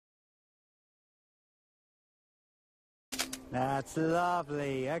That's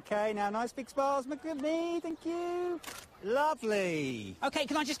lovely. Okay, now nice big smiles, McGivney. Thank you. Lovely. Okay,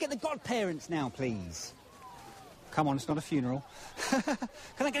 can I just get the godparents now, please? Come on, it's not a funeral. Can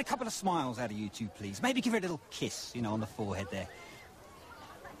I get a couple of smiles out of you two, please? Maybe give her a little kiss, you know, on the forehead there.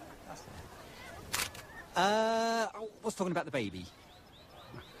 I was talking about the baby.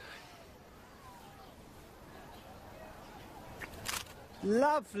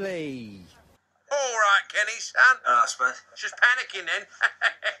 Lovely. All right, Kenny, son. I suppose. Just panicking then.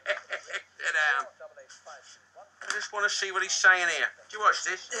 Sit down. I just want to see what he's saying here. Do you watch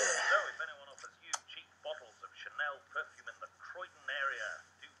this? Yeah. So, if anyone offers you cheap bottles of Chanel perfume in the Croydon area,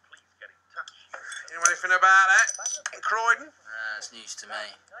 do please get in touch. You know anything about that? In Croydon? It's news to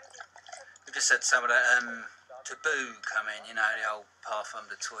me. We just had some of that taboo come in, you know, the old parfum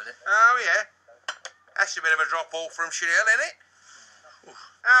de toilet. Oh, yeah. That's a bit of a drop-off from Showreel, isn't it?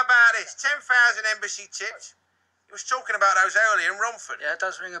 How about this? 10,000 embassy tips. He was talking about those earlier in Romford. Yeah, it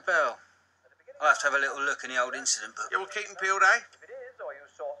does ring a bell. I'll have to have a little look in the old incident book. Yeah, we'll keep him peeled, eh?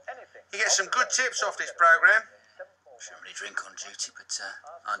 You get some good tips off this programme. Shouldn't really drink on duty, but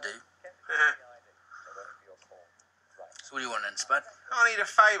I do. So what do you want then, Spud? I need a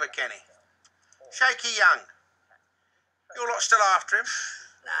favour, Kenny. Shaky Young. Your lot still after him?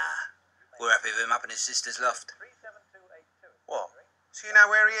 Nah. We're happy with him up in his sister's loft. What? So you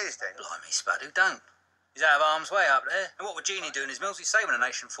know where he is, then? Blimey, Spud, who don't? He's out of harm's way up there. And what would Jeannie do in his mills? He's saving a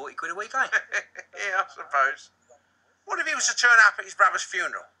nation 40 quid a week, eh? Yeah, I suppose. What if he was to turn up at his brother's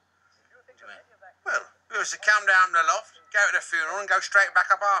funeral? What do you mean? Well, if he was to come down to the loft, go to the funeral and go straight back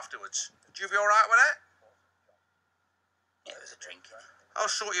up afterwards. Would you be all right with that? Yeah, it was a drink.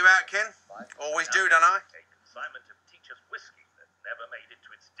 I'll sort you out, Ken. Always do, don't I? A consignment of teacher's whiskey that never made it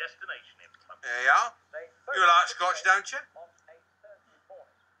to its destination in time. There you are. You like scotch, don't you?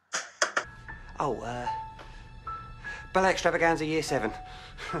 Oh, Ballet Extravaganza Year 7.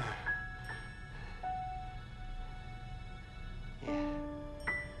 Yeah. I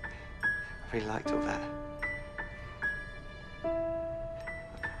really liked all that.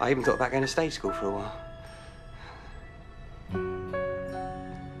 I even thought about going to stage school for a while.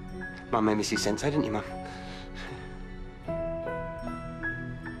 Mum made me see Sensei, didn't you, Mum?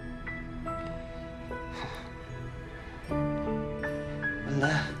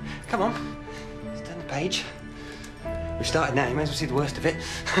 Well, come on. Let's turn the page. We've started now, you may as well see the worst of it.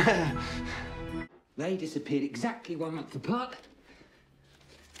 They disappeared exactly 1 month apart.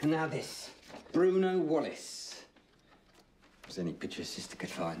 And now this. Bruno Wallace. Was any picture his sister could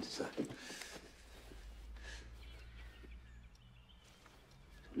find, so.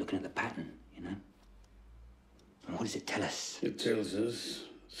 Looking at the pattern, you know. And what does it tell us? It tells us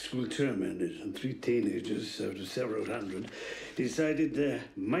school term ended and 3 teenagers out of several hundred decided there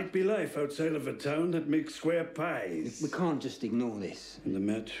might be life outside of a town that makes square pies. We can't just ignore this. In the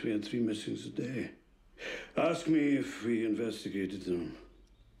Met, we had 3 missings a day. Ask me if we investigated them.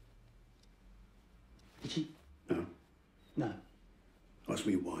 Did she? No. No. Ask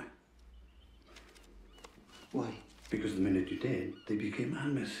me why. Why? Because the minute you did, they became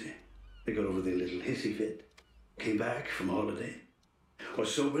unmessy. They got over their little hissy fit, came back from holiday, or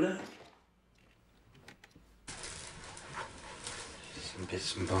sobered up. Some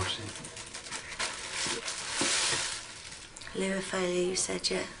bits and bobs. Liver failure, you said,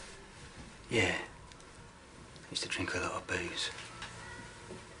 yeah? Yeah. Used to drink a lot of booze.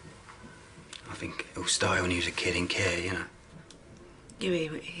 I think it all started when he was a kid in care, you know. Yeah,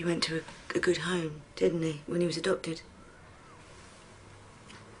 he went to a good home, didn't he, when he was adopted?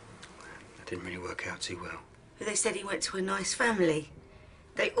 That didn't really work out too well. But they said he went to a nice family.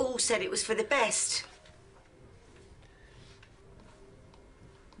 They all said it was for the best.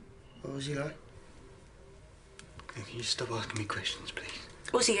 What was he like? Can you stop asking me questions, please?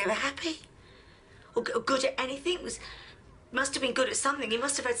 Was he ever happy? Or good at anything? Must have been good at something. He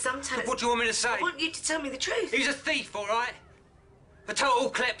must have had some talent. What do you want me to say? I want you to tell me the truth. He was a thief, all right? A total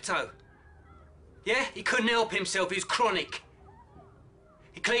klepto. Yeah? He couldn't help himself. He was chronic.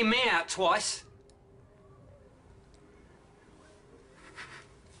 He cleaned me out twice.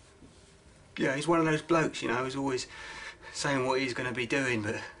 Yeah, he's one of those blokes, you know, who's always saying what he's going to be doing,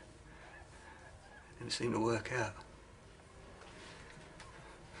 but it didn't seem to work out.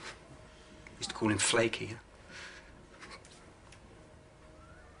 Used to call him Flaky, you know?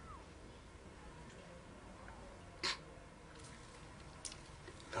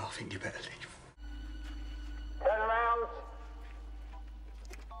 I think you better leave. Turn around.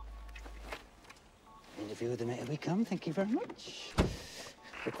 Interview with the mate we come, thank you very much.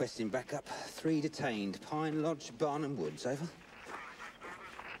 Requesting backup, 3 detained. Pine Lodge, Barnum Woods, over.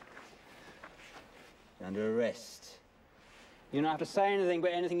 Under arrest. You don't have to say anything,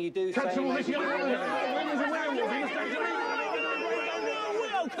 but anything you do say... Cancel this, Will,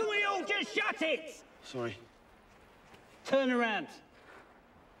 can we all just shut it? Sorry. Turn around.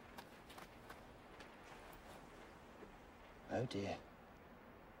 Oh dear.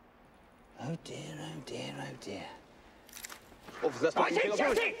 Oh dear, oh dear, oh dear. Officer, that's I said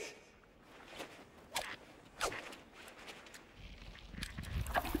shut it!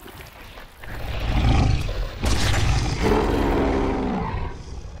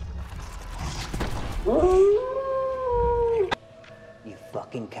 You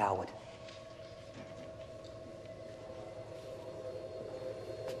fucking coward.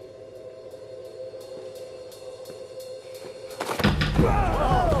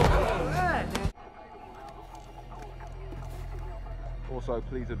 Also,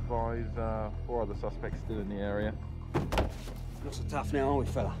 please advise 4 other suspects still in the area. Not so tough now, are we,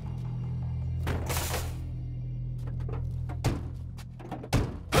 fella?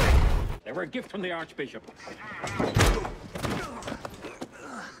 They were a gift from the Archbishop.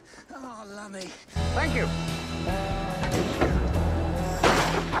 Oh, lummy. Thank you.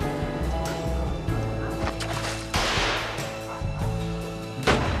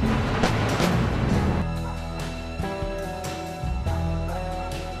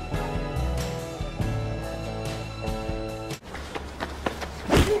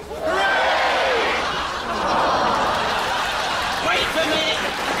 Ah!